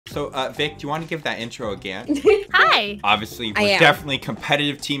So, Vic, do you want to give that intro again? Hi. Obviously, we're definitely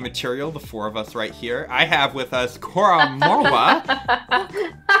competitive team material, the four of us right here. I have with us Koramora.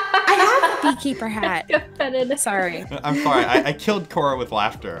 I have a beekeeper hat. Sorry. I'm sorry, I killed Cora with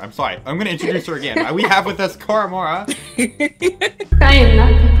laughter. I'm sorry. I'm going to introduce her again. We have with us Koramora. I am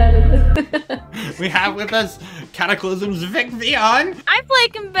not competitive. We have with us Cataclysm's Vicvillon. I play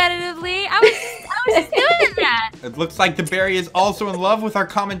competitively. I was doing that. It looks like the berry is also in love with our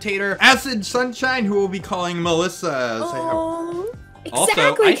commentator, Acid Sunshine, who we'll be calling Melissa.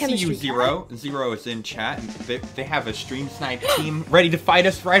 Also, I see you, Zero. Zero is in chat. They have a stream snipe team ready to fight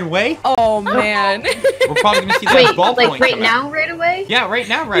us right away. Oh, man. We're probably going to see that ball point right now, right away? Yeah, right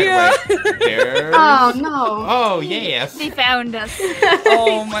now, right away. There's... Oh, no. Oh, yes. They found us.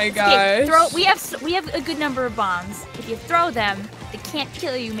 Oh, my gosh. Okay, we have a good number of bombs. If you throw them, they can't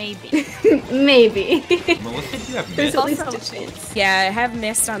kill you, maybe. Maybe. Melissa, do you have There's mist? at least a chance. Yeah, I have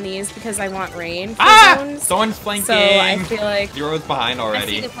mist on these because I want rain for zones. Someone's flanking. So I feel like... Zero's behind I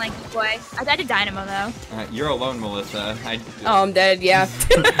already. see the flanky boy. I died to Dynamo, though. You're alone, Melissa. Oh, I'm dead, yeah.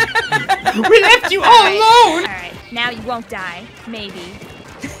 We left you all alone! Alright, now you won't die. Maybe.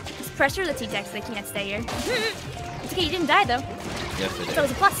 Just pressure the T-Tex, they can't stay here. It's okay, you didn't die, though. Yes, it is. So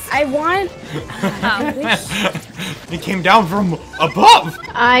it's a plus. I want... It came down from above!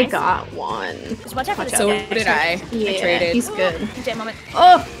 I got one. Just watch out for the So T-Tex. did I. Yeah, I traded. he's good. Jet moment.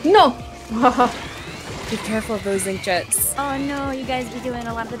 Oh, no! Be careful of those ink jets. Oh no, you guys be doing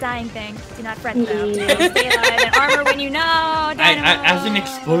a lot of the dying thing. Do not fret though. Stay alive and armor when you know. Dynamo. As an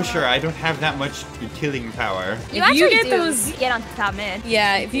exploser, I don't have that much killing power. You If actually you get do. those- You get on top mid.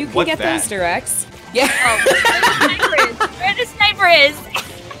 Yeah, if you can What's get that? those directs. Yeah. Where the sniper is.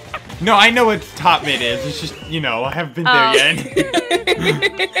 No, I know what top mid is. It's just, you know, I haven't been there yet.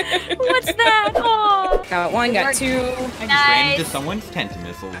 What's that? Oh. Got one, got two. I just ran into someone's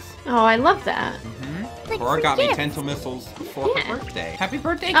tentamissiles. Oh, I love that. Cora got me gift. tentamissiles for her birthday. Happy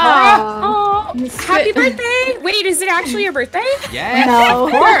birthday, Cora! Oh, Happy birthday! Wait, is it actually your birthday? Yes, No.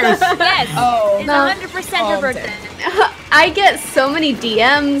 of course! Yes. Oh. It's No. 100% Oh, her I'm birthday. I get so many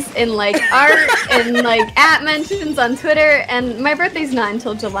DMs in like art and like at mentions on Twitter, and my birthday's not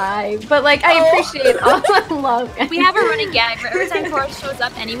until July. But like, I appreciate all the love. We have a running gag. Every time Cora shows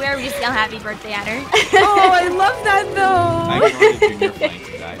up anywhere, we just yell happy birthday at her. Oh, I love that I though. ignored the junior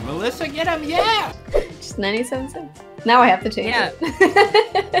flank guy. Melissa, get him, yeah! Just 97 cents. Now I have to change Yeah.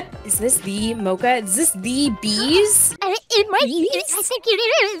 it. Is this the mocha? Is this the bees? It might be. I think it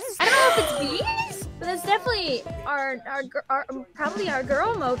is. I don't know if it's bees, but that's definitely our probably our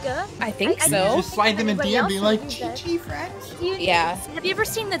girl mocha. I think I- so. Just slide them in Everybody DM and else be like, should use GG, friends. Yeah. Have you ever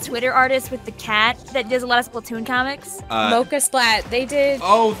seen the Twitter artist with the cat that does a lot of Splatoon comics? Mocha Splat. They did.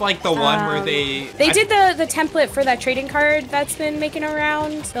 Oh, like the one where they... They did the template for that trading card that's been making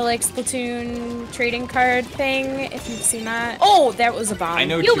around. The like Splatoon trading card thing. If you've seen that. Oh, that was a bomb. I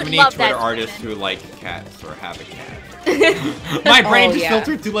know You too would many love Twitter that, artists Simon. who like cats or have a cat. My brain Oh, just yeah.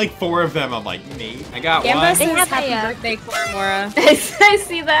 filtered through like 4 of them. I'm like, me. I got Gamba one. says They have happy a, birthday, Koramora. I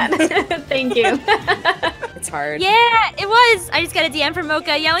see that. Thank you. It's hard. Yeah, it was. I just got a DM from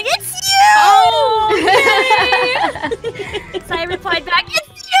Mocha yelling, "It's you!" Oh, So I replied back,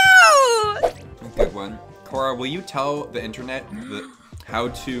 "It's you!" Good one. Cora, will you tell the internet how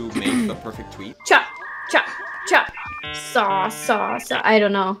to make the perfect tweet? Chop, chop, chop. Saw. I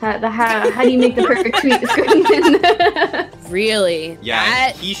don't know. How do you make the perfect tweet, aSquidMin? Really? Yeah,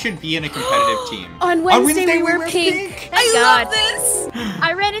 That- he should be in a competitive team. On Wednesday, we wear pink. Thank I God. love this.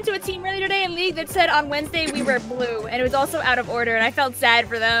 I ran into a team earlier today in League that said on Wednesday we wear blue, and it was also out of order, and I felt sad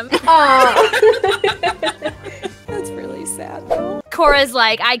for them. Aw. That's really sad though. Cora's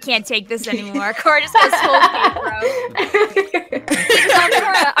like, I can't take this anymore. Cora just has full cape, bro.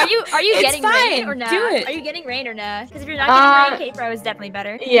 Cora, are you It's getting fine. rain or not? Do it. Are you getting rain or not? Because if you're not getting rain, cape bro is definitely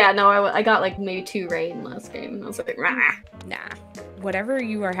better. Yeah, no, I got like maybe 2 rain last game, and I was like, rah. Nah. Whatever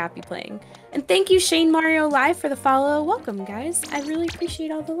you are happy playing. And thank you, Shane Mario Live, for the follow. Welcome, guys. I really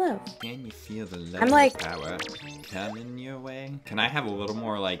appreciate all the love. Can you feel the love I'm like- power coming your way? Can I have a little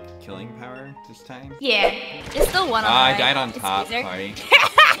more like killing power this time? Yeah, it's still one on I the died right. on It's top, Squeezer. sorry.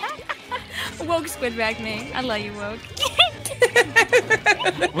 Woke squid back me. I love you, Woke.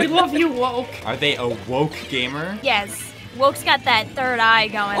 We love you, Woke! Are they a woke gamer? Yes. Woke's got that third eye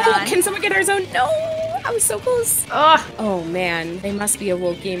going Oh, on. can someone get our zone? No! I was so close. Ugh. Oh, man. They must be a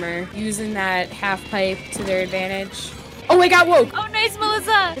woke gamer. Using that half pipe to their advantage. Oh, I got woke! Oh, nice,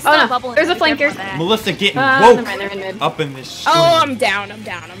 Melissa! still a bubble. There's a flanker. Melissa getting woke mid. up in this stream. Oh, I'm down.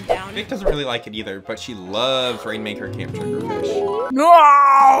 Vic doesn't really like it either, but she loves Rainmaker Camp Triggerfish. No!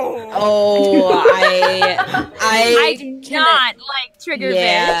 Oh, I do not like triggerfish.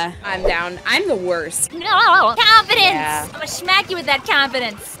 Yeah, I'm down. I'm the worst. No! Confidence! Yeah. I'm gonna smack you with that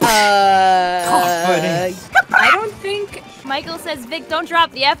confidence. Confidence. I don't think... Michael says, Vic, don't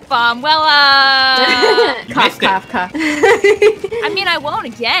drop the F-bomb. Well, You Cough, missed it. cough, cough. I mean, I won't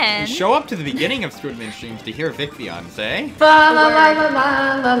again. You show up to the beginning of aSquidMin streams to hear Vicvillon say. La la la la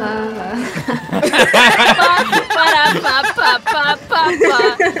la la la.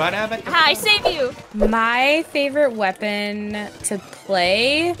 I save you. My favorite weapon to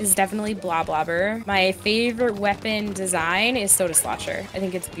play is definitely Bloblobber. My favorite weapon design is Soda Slosher. I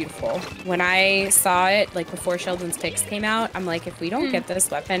think it's beautiful. When I saw it, like before Sheldon's picks came out, I'm like, if we don't get this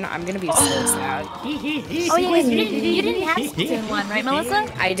weapon, I'm gonna be so sad. Oh yeah, you didn't have Splatoon 1, right, Melissa?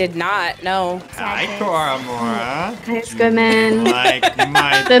 I did not, no. Hi, Koramora. aSquidMin. Like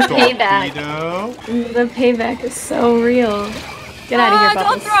my The payback. torpedo. The payback is so real. Get out of here, Don't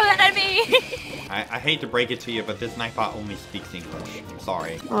Bubbles. throw that at me. I hate to break it to you, but this Nightbot only speaks English. I'm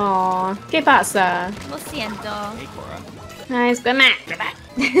sorry. Aww. ¿Qué pasa? Lo siento. Hey, Cora. aSquidMin.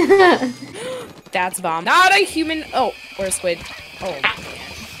 That's bomb. Not a human. Oh, or a squid. Oh.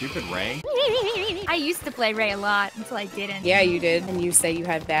 Stupid Ray. I used to play Ray a lot until I didn't. Yeah, you did. And you say you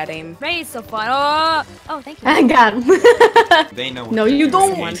had bad aim. Ray is so fun. Oh, thank you. I got him. They know. No, you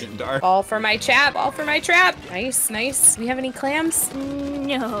don't. Agent are. All for my trap. All for my trap. Nice, nice. Do we have any clams?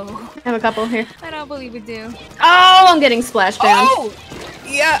 No. I have a couple here. I don't believe we do. Oh, I'm getting splashdown. Oh!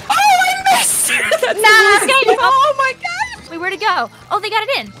 Yeah. Oh, I missed! That's oh my god! Wait, where'd it go? Oh, they got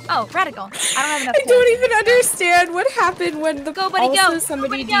it in. Oh, radical. I don't have enough. I don't even understand what happened when the Go, buddy, also go.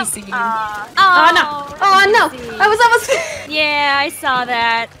 somebody Go, buddy, go. DC'd. Oh no! Oh no! I was almost. Yeah, I saw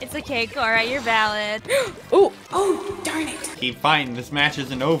that. It's okay, Cora. You're valid. Oh, oh, darn it. Keep fighting. This match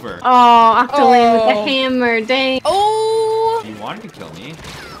isn't over. Oh, Octoling with the Oh. hammer, dang. Oh! You wanted to kill me.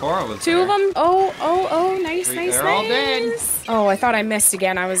 Cora was Two there. of them. Oh, nice, Three- nice, they're all dead. nice. Oh, I thought I missed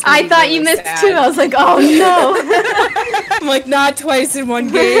again. I was. Gonna I be thought really you missed sad. too. I was like, oh no. I'm like, not twice in one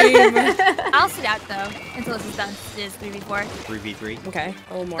game. I'll sit out though until this is done. It is 3v4. 3v3. Okay,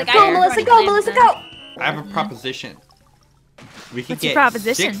 a little more. The guy Go, in Melissa, front go, of Melissa, Clayton. go. I have a proposition. We could What's your get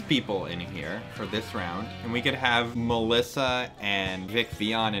proposition? 6 people in here for this round, and we could have Melissa and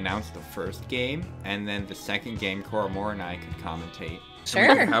Vicvillon announce the first game, and then the second game, Koramora and I could commentate. And we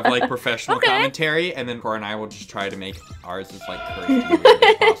Sure. could have like professional Okay. commentary, and then Cora and I will just try to make ours as like crazy as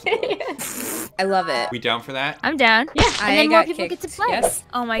possible. I love it. We down for that? I'm down. Yeah, And then more got people get to kicked. play. Yes.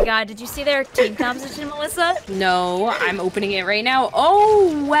 Oh my god, did you see their team composition, Melissa? No, I'm opening it right now.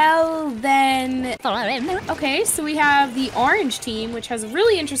 Oh, well then. Okay, so we have the orange team, which has a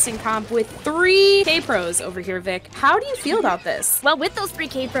really interesting comp with 3 K-Pros over here, Vic. How do you feel about this? Well, with those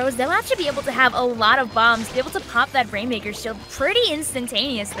 3K pros, they'll actually be able to have a lot of bombs, be able to pop that Rainmaker shield pretty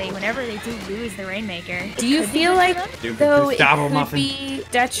instantaneously whenever they do lose the Rainmaker. Do you feel like, Dude, though, it Gustavo could Muffin. be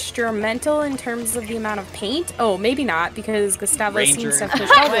detrimental in terms of the amount of paint? Oh, maybe not, because Gustavo Ranger. seems to have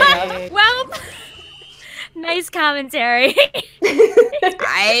pushed away. Well, nice commentary.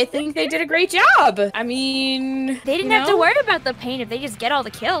 I think they did a great job. I mean, They didn't have to worry about the paint if they just get all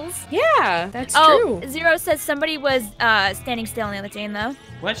the kills. Yeah, that's Oh, true. Zero says somebody was standing still on the other team, though.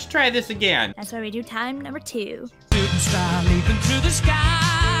 Let's try this again. That's why we do time number 2.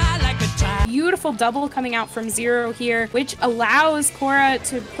 Beautiful double coming out from Zero here, which allows Cora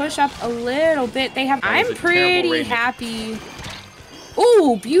to push up a little bit. They have. That was I'm a terrible pretty rating. happy.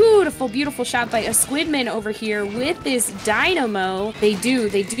 Ooh, beautiful, beautiful shot by aSquidMin over here with this dynamo. They do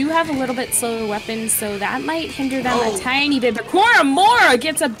have a little bit slower weapons, so that might hinder them a tiny bit. But Koramora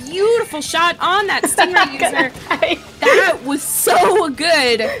gets a beautiful shot on that Stingray user. That was so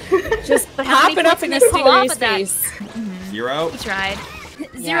good. Just how many popping up in clicks a can they pull off Stingray's with that? face. 0. He tried.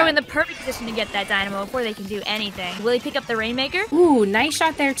 Zero Yeah. in the perfect position to get that dynamo before they can do anything. Will he pick up the Rainmaker? Ooh, nice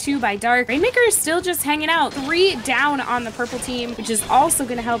shot there too by Dark. Rainmaker is still just hanging out. 3 down on the purple team, which is also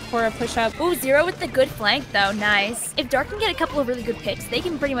going to help Cora push up. Ooh, Zero with the good flank, though. Nice. If Dark can get a couple of really good picks, they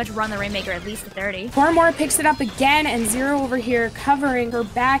can pretty much run the Rainmaker at least to 30. Koramora picks it up again, and Zero over here covering her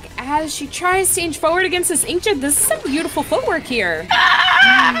back as she tries to inch forward against this Inkjet. This is some beautiful footwork here.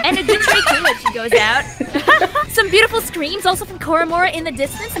 And a good tree too as she goes out. Some beautiful screams also from Koramora in the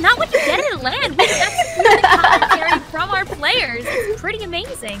distance. Not what you get at a land. We got some commentary from our players. It's pretty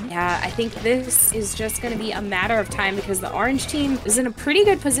amazing. Yeah, I think this is just going to be a matter of time because the orange team is in a pretty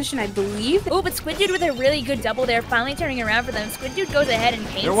good position, I believe. Oh, but Squid Dude with a really good double there, finally turning around for them. Squid Dude goes ahead and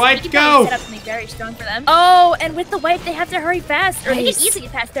paints. Their wipes go! Set up something very strong for them. Oh, and with the wipe, they have to hurry fast, or they can easily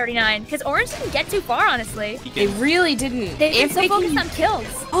get past 39, because Orange didn't get too far, honestly. They really didn't. They're so focused on kills.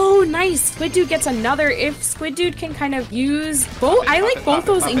 Oh, nice. Squid Dude gets another. If Squid Dude can kind of use both, I like both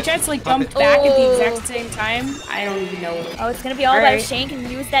those inkjets like dumped back at the exact same time. I don't even know. Oh, it's gonna be all about if Shane can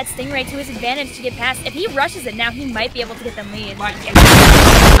use that Stingray to his advantage to get past. If he rushes it now, he might be able to get them lead.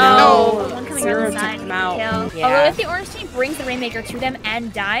 Oh, one coming around the side. Kill. Yeah. Although if the Orange team brings the Rainmaker to them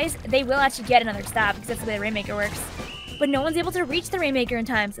and dies, they will actually get another stop because that's the way the Rainmaker works. But no one's able to reach the Rainmaker in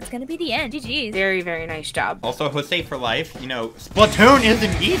time, so it's gonna be the end. GG's. Very, very nice job. Also, Jose for life, you know, Splatoon is an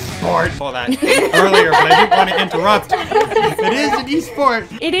esport. Saw that earlier, but I didn't want to interrupt. It is an esport.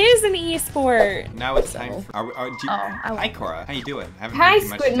 It is an esport. Now it's time for... Hi, Cora. How you doing? Hi,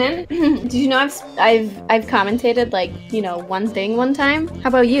 Squidman. Did you know I've commentated, like, you know, one thing one time? How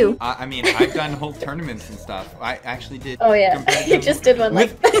about you? I mean, I've done whole tournaments and stuff. I actually did... Oh, yeah. You just did one,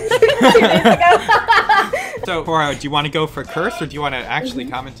 like, 2 days ago. So, Cora, do you want to go for Curse, or do you want to actually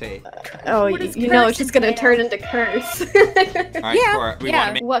commentate? Oh, you know it's just gonna turn into Curse. Alright, Yeah, Cora, we yeah. want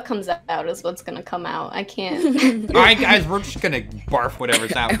to make... What comes out is what's gonna come out. I can't. Alright, guys, we're just gonna barf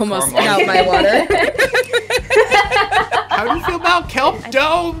whatever's out. I almost Cora, spit out my water. How do you feel about Kelp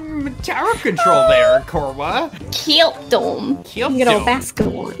Dome tower control there, Cora? Kelp Dome. Kelp You get a Dome.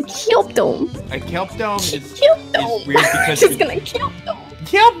 Vasko one. Kelp Dome. A Kelp Dome is Dome. weird because She's gonna Kelp Dome.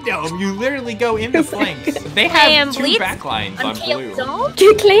 Kelp Dome, you literally go in the flanks. They have 2 Bleeds backlines on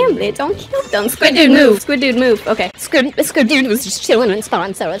blue. Clam Blitz on Kelp Dome. Squid Dude move. Squid Dude move. Okay. Squid Dude was just chilling in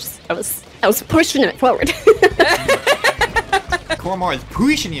spawn, so I was pushing it forward. Koramora is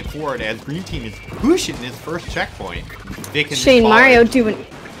pushing it forward as Green Team is pushing this first checkpoint. Shane Mario doing.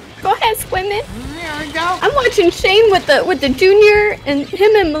 Go ahead, SquidMin. There we go. I'm watching Shane with the junior, and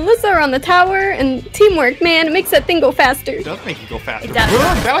him and Melissa are on the tower, and teamwork, man, it makes that thing go faster. It does make it go faster. It does.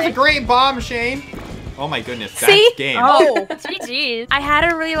 Boom, that was a great bomb, Shane. Oh my goodness, that's See? game. Oh, GG's. I had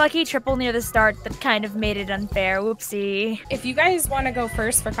a really lucky triple near the start that kind of made it unfair. Whoopsie. If you guys want to go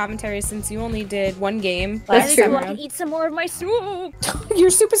first for commentary, since you only did 1 game That's last true. time I can around. eat some more of my soup. Your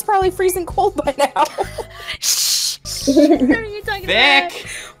soup is probably freezing cold by now. Shh. What are you talking about? Vic!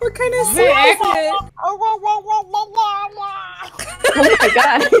 We're kind of Vic! sick. Oh my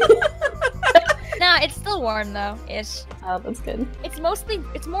god. Nah, it's still warm though, ish. Oh, that's good. It's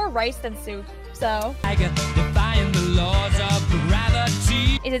more rice than soup, so. Defying the laws of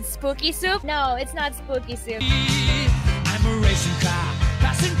gravity. Is it spooky soup? No, it's not spooky soup. I'm a racing car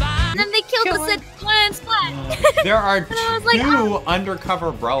passing by. And then they killed the Sid Splat. There are I was like, 2 undercover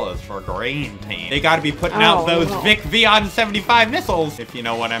umbrellas for Green Team. They gotta be putting out those no. Vicvillon 75 missiles, if you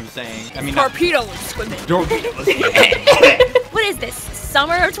know what I'm saying. I mean, Torpedo was swimming. torpedoes. What is this?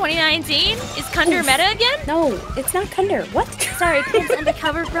 Summer of 2019? Is Kunder meta again? No, it's not Kunder. What? Sorry, Kim's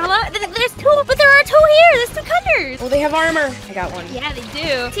undercover umbrella. There's 2, but there are 2 here. There's 2 Kunders. Oh, they have armor. I got one. Yeah, they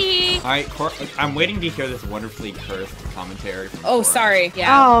do. T. Alright, I'm waiting to hear this wonderfully cursed commentary from Oh, Cora. sorry.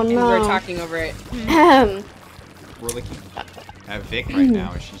 Yeah. Oh, and no. we're talking over it. We're looking at Vic right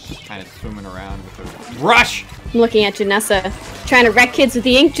now, and she's just kind of swimming around with her rush. I'm looking at Janessa, trying to wreck kids with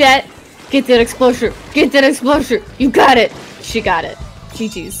the inkjet. Get that explosion. Get that explosion. You got it. She got it.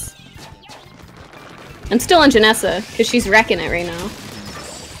 GG's. I'm still on Janessa, because she's wrecking it right now.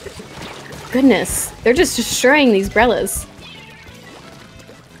 Goodness. They're just destroying these Brellas.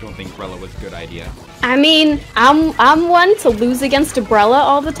 Don't think Brella was a good idea. I mean, I'm one to lose against Umbrella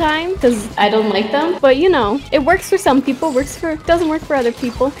all the time, because I don't like them. But you know, it works for some people, doesn't work for other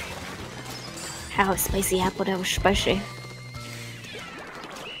people. How spicy apple that was spicy.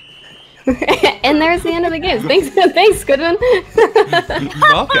 And there's the end of the game. Thanks, Goodwin.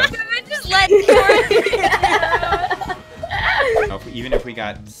 You're welcome. Just let Even if we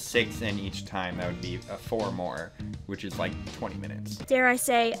got 6 in each time, that would be 4 more, which is like 20 minutes. Dare I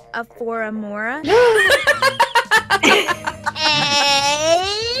say, a Foramora?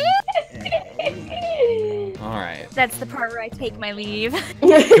 Alright. That's the part where I take my leave.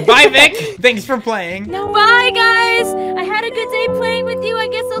 Goodbye, Vic! Thanks for playing! No. Bye, guys! I had a good day playing with you. I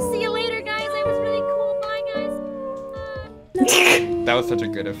guess I'll see you later, guys. It was really cool. Bye, guys. That was such a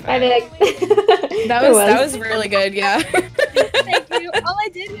good effect. Bye, Nick. That was really good, yeah. Thank you. All I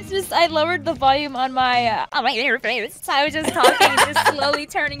did was just, I lowered the volume on my interface. So I was just talking and just slowly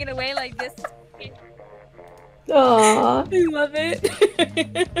turning it away like this. Aww. I love it.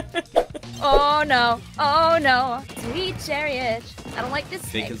 Oh no. Oh no. Sweet chariot. I don't like this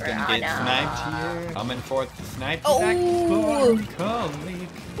Vic sniper. is gonna get no. sniped here. Coming forth to snipe. Oh.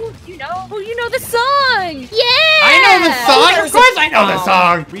 Ooh, you know the song. Yeah. I know the song. Of course I know the Oh.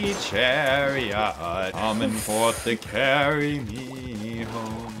 song. Sweet chariot, coming forth to carry me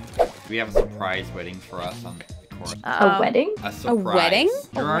home. We have a surprise wedding for us on the course. A wedding? A surprise. wedding?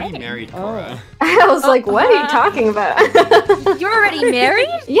 You're A already wedding. married, Cora. I was like, what are you talking about? You're already married?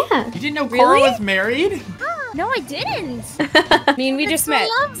 Yeah. You didn't know Cora Really? was married? No, I didn't. I mean, we just so met,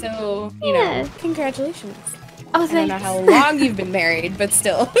 lovely. so, you Yeah. know, congratulations. Oh, I don't know thanks. how long you've been married, but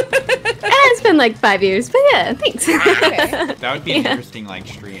still. It's been like 5 years, but yeah, thanks. Okay. That would be an Yeah. interesting like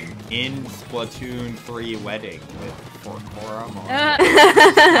stream. In Splatoon 3 wedding for Koramora.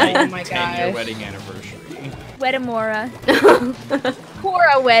 Oh my 10-year gosh. wedding anniversary. Wedamora.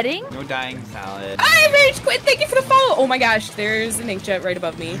 Cora wedding. No dying salad. Hi, Rage Quit! Thank you for the follow! Oh my gosh, there's an inkjet right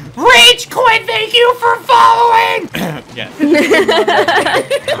above me. Rage Quit, thank you for following! Yes.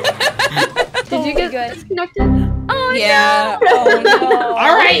 Did you get good. disconnected? Oh Yeah. no. Oh no.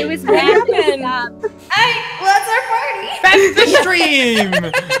 All right. It was What happened? That's the stream!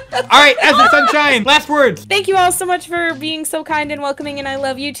 Alright, Acid Sunshine, last words! Thank you all so much for being so kind and welcoming, and I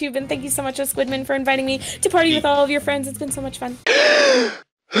love YouTube, and thank you so much, aSquidMin, for inviting me to party with all of your friends. It's been so much fun.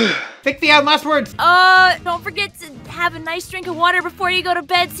 Vicvillon, last words! Don't forget to have a nice drink of water before you go to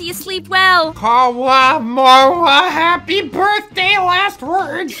bed so you sleep well. Koramora, happy birthday, last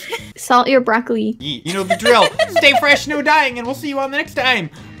words! Salt your broccoli. You know the drill. Stay fresh, no dying, and we'll see you on the next time.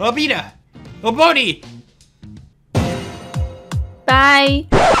 Obita! Obodi! Bye.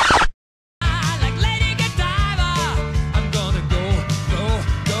 Like Lady Godiva, I'm gonna go.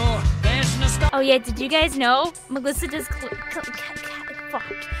 There's no stop. Oh yeah, did you guys know Melissa does fuck.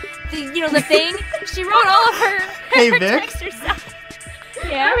 The thing? She wrote all of her, Hey, her Vic. text herself.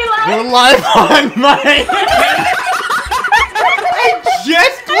 Yeah. We're live on my... I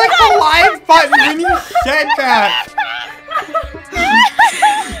just clicked the live button when you said that!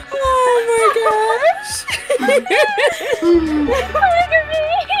 Oh my gosh.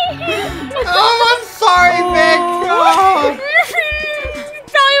 Oh, I'm sorry, Vic! Oh.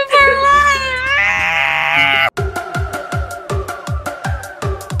 Time for life!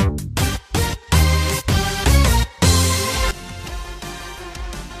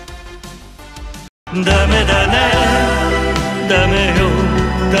 ダメだねダメよ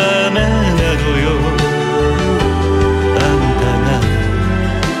ダメなのよあんたが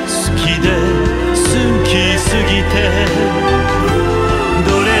好きで好きすぎてど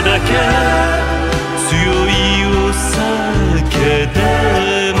れだけ強いお酒で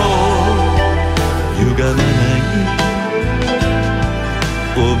も歪まない